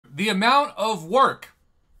the amount of work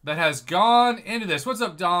that has gone into this. What's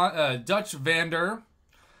up, Dutch Vander?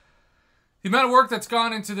 The amount of work that's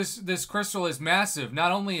gone into this crystal is massive.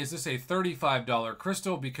 Not only is this a $35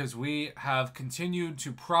 crystal, because we have continued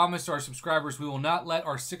to promise our subscribers we will not let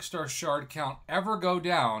our 6-star shard count ever go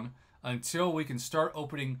down until we can start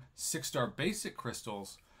opening 6-star basic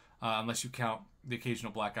crystals, unless you count the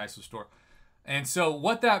occasional Black ISO store. And so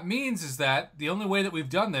what that means is that the only way that we've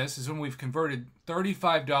done this is when we've converted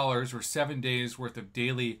 $35 or 7 days worth of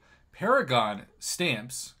daily Paragon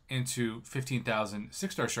stamps into 15,000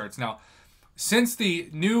 6-star shards. Now, since the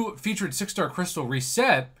new featured 6-star crystal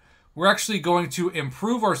reset, we're actually going to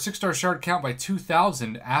improve our 6-star shard count by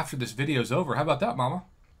 2,000 after this video is over. How about that, Mama?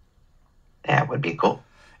 That would be cool.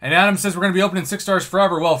 And Adam says we're going to be opening 6-stars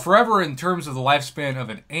forever. Well, forever in terms of the lifespan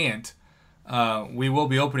of an ant. We will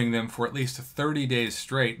be opening them for at least 30 days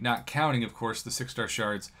straight, not counting, of course, the 6-star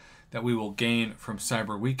shards that we will gain from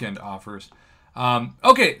Cyber Weekend offers.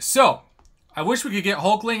 Okay, so I wish we could get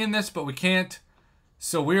Hulkling in this, but we can't.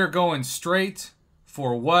 So we are going straight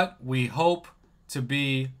for what we hope to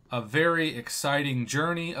be a very exciting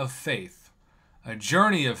journey of faith. A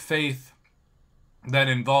journey of faith that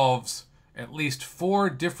involves at least 4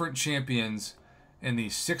 different champions in the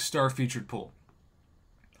 6-star featured pool.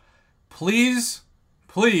 Please,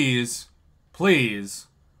 please, please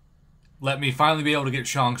let me finally be able to get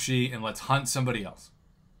Shang-Chi and let's hunt somebody else.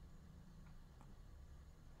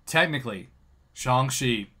 Technically,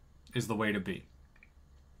 Shang-Chi is the way to be.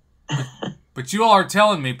 But you all are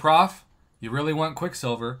telling me, Prof, you really want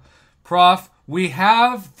Quicksilver. Prof, we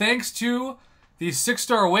have, thanks to the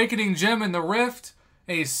 6-star Awakening Gem in the Rift,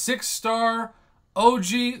 a 6-star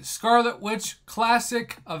OG Scarlet Witch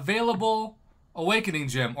Classic available Awakening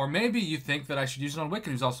Gem. Or maybe you think that I should use it on Wiccan,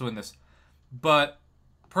 who's also in this. But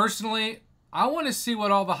personally, I want to see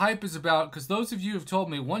what all the hype is about, because those of you have told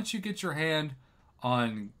me once you get your hand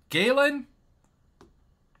on Galen,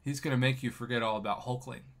 he's going to make you forget all about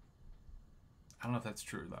Hulkling. I don't know if that's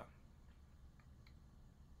true, though.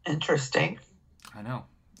 Interesting. I know.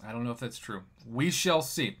 I don't know if that's true. We shall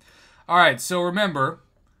see. All right, so remember,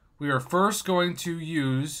 we are first going to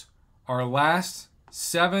use our last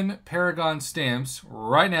 7 Paragon stamps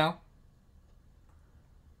right now.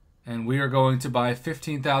 And we are going to buy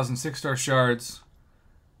 15,000 6-star shards.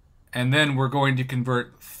 And then we're going to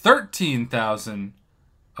convert 13,000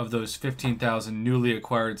 of those 15,000 newly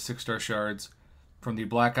acquired 6-star shards from the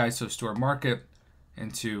Black ISO store market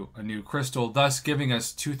into a new crystal, thus giving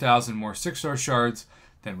us 2,000 more 6-star shards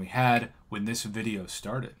than we had when this video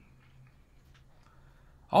started.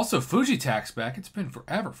 Also, Fujitak's back. It's been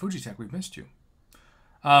forever. Fujitak, we've missed you.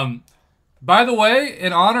 By the way,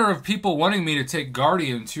 in honor of people wanting me to take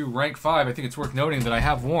Guardian to rank 5, I think it's worth noting that I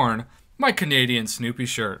have worn my Canadian Snoopy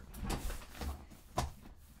shirt.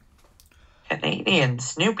 Canadian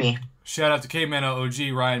Snoopy. Shout out to K-Mano,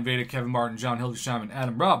 OG, Ryan Veda, Kevin Martin, John Hildesheim, and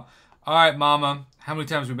Adam Robb. All right, Mama. How many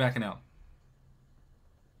times are we backing out?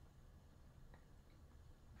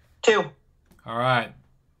 2. All right.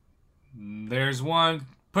 There's 1.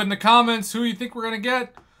 Put in the comments who you think we're going to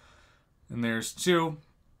get. And there's 2.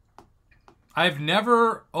 I've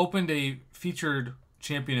never opened a featured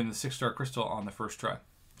champion in the 6-star crystal on the first try.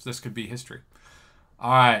 So this could be history.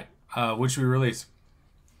 All right. Which should we release?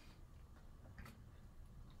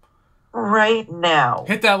 Right now.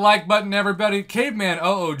 Hit that like button, everybody. Caveman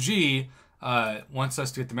OOG wants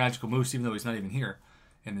us to get the Magical Moose, even though he's not even here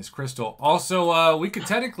in this crystal. Also, we could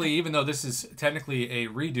technically, even though this is technically a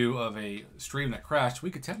redo of a stream that crashed,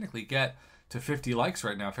 we could technically get to 50 likes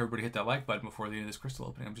right now if everybody hit that like button before the end of this crystal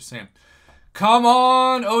opening. I'm just saying. Come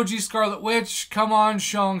on, OG Scarlet Witch. Come on,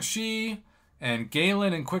 Shang-Chi. And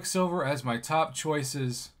Galen and Quicksilver as my top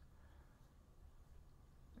choices.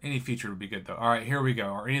 Any feature would be good, though. All right, here we go.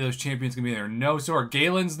 Are any of those champions going to be there? No, so are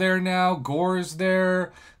Galen's there now. Gore's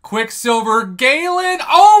there. Quicksilver. Galen!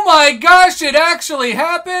 Oh my gosh, it actually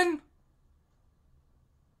happened!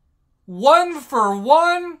 1 for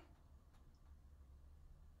 1?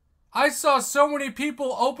 I saw so many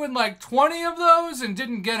people open like 20 of those and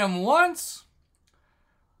didn't get them once.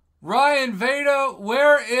 Ryan Veda,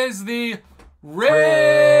 where is the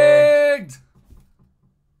rigged?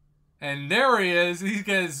 And there he is. He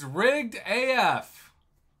gets rigged AF.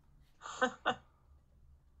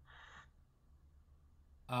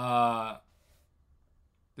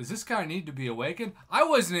 Does this guy need to be awakened? I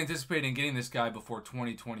wasn't anticipating getting this guy before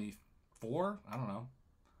 2024. I don't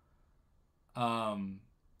know.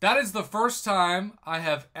 That is the first time I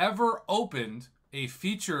have ever opened a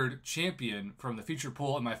featured champion from the featured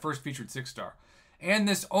pool in my first featured 6-star. And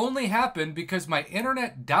this only happened because my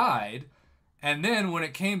internet died And then when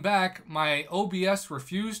it came back, my OBS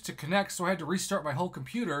refused to connect, so I had to restart my whole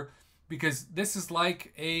computer because this is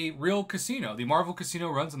like a real casino. The Marvel Casino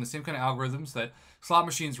runs on the same kind of algorithms that slot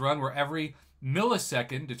machines run, where every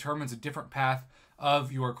millisecond determines a different path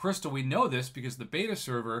of your crystal. We know this because the beta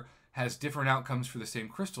server has different outcomes for the same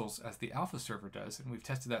crystals as the alpha server does, and we've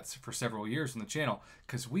tested that for several years on the channel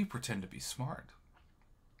because we pretend to be smart.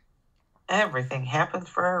 Everything happens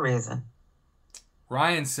for a reason.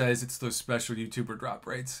 Ryan says it's those special YouTuber drop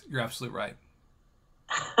rates. You're absolutely right.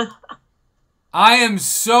 I am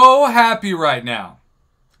so happy right now.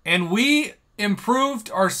 And we improved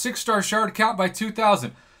our 6-star shard count by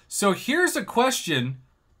 2,000. So here's a question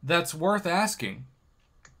that's worth asking.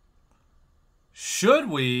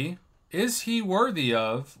 Is he worthy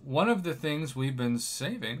of one of the things we've been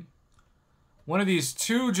saving? One of these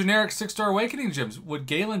 2 generic 6-star awakening gems. Would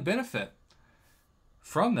Galen benefit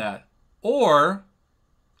from that? Or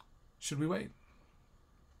should we wait?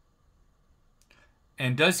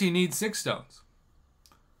 And does he need 6 stones?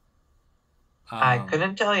 I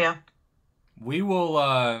couldn't tell you. We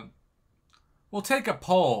will we'll take a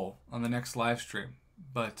poll on the next live stream.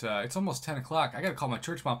 But it's almost 10 o'clock. I got to call my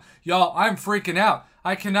church mom. Y'all, I'm freaking out.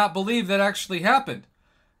 I cannot believe that actually happened.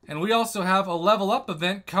 And we also have a level up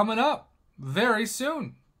event coming up very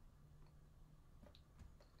soon.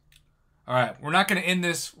 All right, we're not going to end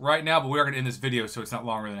this right now, but we are going to end this video so it's not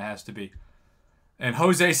longer than it has to be. And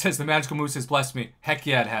Jose says the magical moose has blessed me. Heck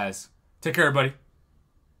yeah, it has. Take care, everybody.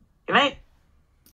 Good night.